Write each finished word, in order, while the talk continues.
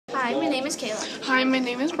Hi, my name is Kalea. Hi, my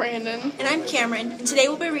name is Brandon. And I'm Kamryn, and today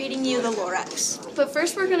we'll be reading you the Lorax. But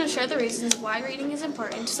first we're going to share the reasons why reading is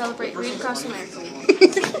important to celebrate Read Across America.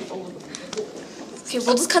 Okay,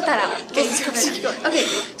 we'll just cut that out. Okay,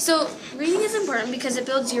 so reading is important because it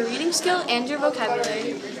builds your reading skill and your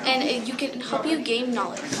vocabulary, and you can help you gain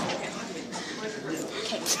knowledge.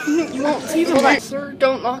 You won't see the master.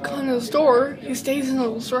 Don't knock on his door. He stays in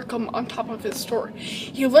his workroom on top of his store.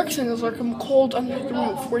 He lurks in his workroom cold under the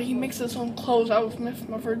roof, where he makes his own clothes out of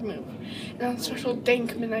muffled move. And on special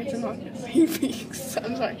dank midnights and nights, he peeks,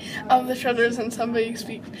 out of the shutters and somebody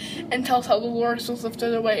speaks, and tells how the Lorax was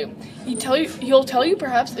lifted away. He'll tell you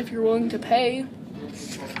perhaps if you're willing to pay.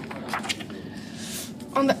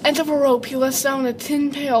 On the end of a rope, he lets down a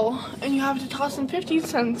tin pail, and you have to toss in 50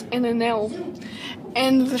 cents and a nail,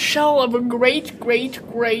 and the shell of a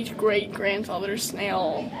great-great-great-great-grandfather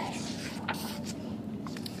snail.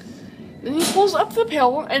 Then he pulls up the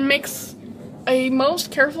pail and makes a most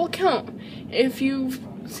careful count. If you've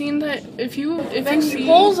seen that, if he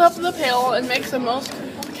pulls up the pail and makes a most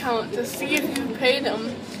careful count to see if you paid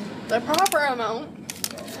him the proper amount,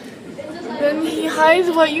 then he hides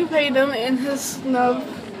what you paid him in his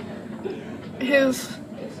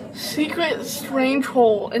secret strange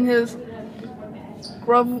hole in his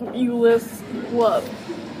scrubulous glove.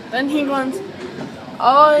 Then he grunts,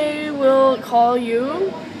 "I will call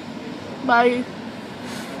you by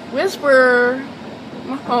whisper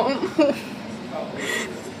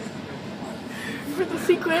for the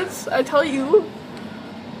secrets I tell you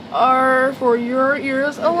are for your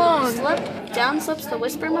ears alone." Down slips the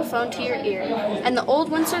whisper-mophone to your ear, and the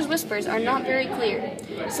old Windsor's whispers are not very clear,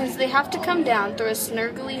 since they have to come down through a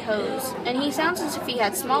snurgly hose, and he sounds as if he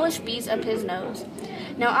had smallish bees up his nose.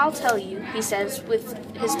 "Now I'll tell you," he says, with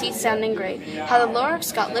his teeth sounding gray, "how the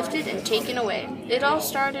Lorax got lifted and taken away. It all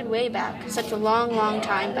started way back, such a long, long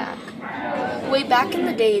time back. Way back in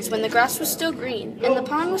the days when the grass was still green, and the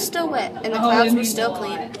pond was still wet, and the clouds were still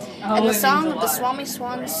clean, and the song of the swami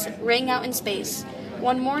swans rang out in space.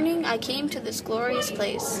 One morning I came to this glorious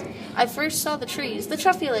place. I first saw the trees, the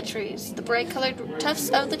truffula trees, the bright-colored tufts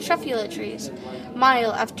of the truffula trees,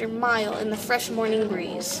 mile after mile in the fresh morning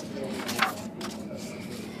breeze.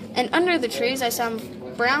 And under the trees I saw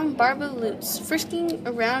brown barbaloots frisking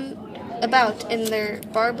about in their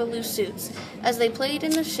barbaloo suits as they played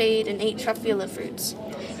in the shade and ate truffula fruits.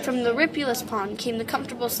 From the ripulous pond came the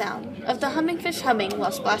comfortable sound of the humming fish humming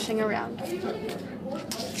while splashing around.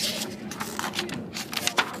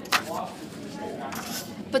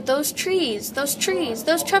 But those trees, those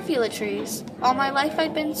truffula trees. All my life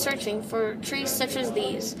I'd been searching for trees such as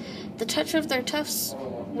these. The touch of their tufts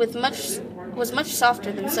was much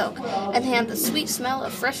softer than silk, and they had the sweet smell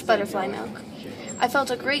of fresh butterfly milk. I felt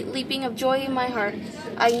a great leaping of joy in my heart.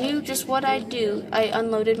 I knew just what I'd do. I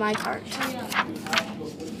unloaded my cart.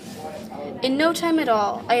 In no time at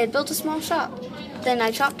all, I had built a small shop. Then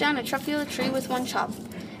I chopped down a truffula tree with one chop,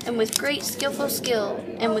 and with great skillful skill,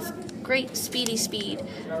 and with great speedy speed,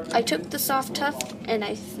 I took the soft tuft and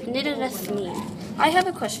I knitted a thneed. I have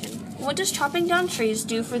a question. What does chopping down trees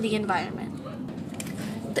do for the environment?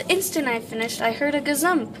 The instant I finished, I heard a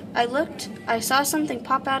gazump. I looked. I saw something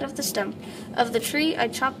pop out of the stump of the tree I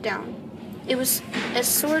chopped down. It was a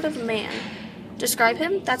sort of man. Describe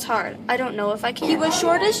him? That's hard. I don't know if I can. He was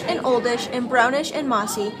shortish and oldish and brownish and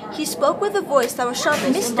mossy. He spoke with a voice that was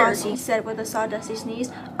sharpish and bossy. He said with a sawdusty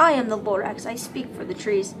sneeze, "I am the Lorax. I speak for the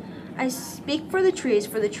trees. I speak for the trees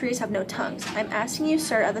have no tongues. I'm asking you,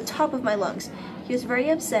 sir, at the top of my lungs." He was very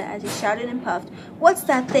upset as he shouted and puffed, "What's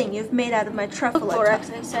that thing you've made out of my truffula?" Lorax,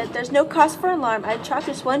 I said, "There's no cause for alarm. I've chopped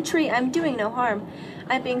just one tree. I'm doing no harm.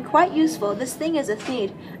 I'm being quite useful. This thing is a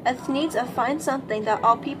thneed. A thneed's a fine something that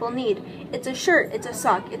all people need. It's a shirt, it's a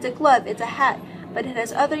sock, it's a glove, it's a hat, but it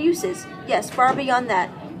has other uses. Yes, far beyond that.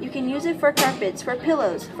 You can use it for carpets, for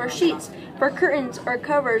pillows, for sheets, for curtains or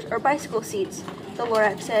covers or bicycle seats." The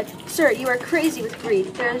Lorax said, "Sir, you are crazy with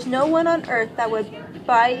greed. There is no one on earth that would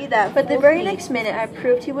buy that." But the very next minute I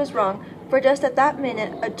proved he was wrong, for just at that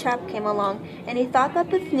minute a chap came along, and he thought that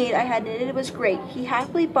the thneed I had knitted was great. He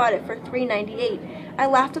happily bought it for $3.98. I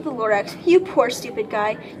laughed at the Lorax. "You poor stupid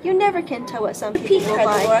guy. You never can tell what some people will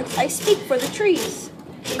buy." The Lorax, "I speak for the trees."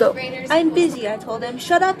 "Go." "I'm busy," I told him.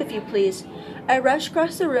 "Shut up if you please." I rushed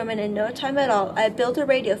across the room, and in no time at all, I built a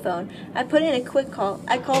radiophone. I put in a quick call.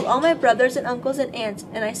 I called all my brothers and uncles and aunts,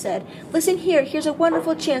 and I said, "Listen here, here's a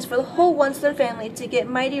wonderful chance for the whole Windsor's family to get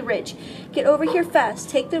mighty rich. Get over here fast,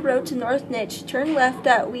 take the road to North Nitch, turn left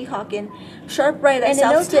at Weehawken, sharp right at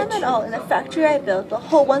South Stitch." And in no time at all, in the factory I built, the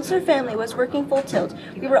whole Windsor's family was working full tilt.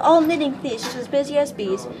 We were all knitting thieves just as busy as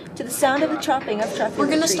bees, to the sound of the chopping of truffula trees. We're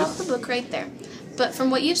going to stop the book right there. But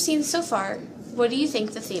from what you've seen so far, what do you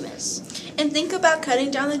think the theme is? And think about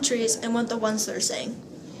cutting down the trees and what the ones they're saying.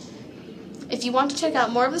 If you want to check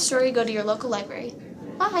out more of the story, go to your local library.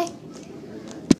 Bye!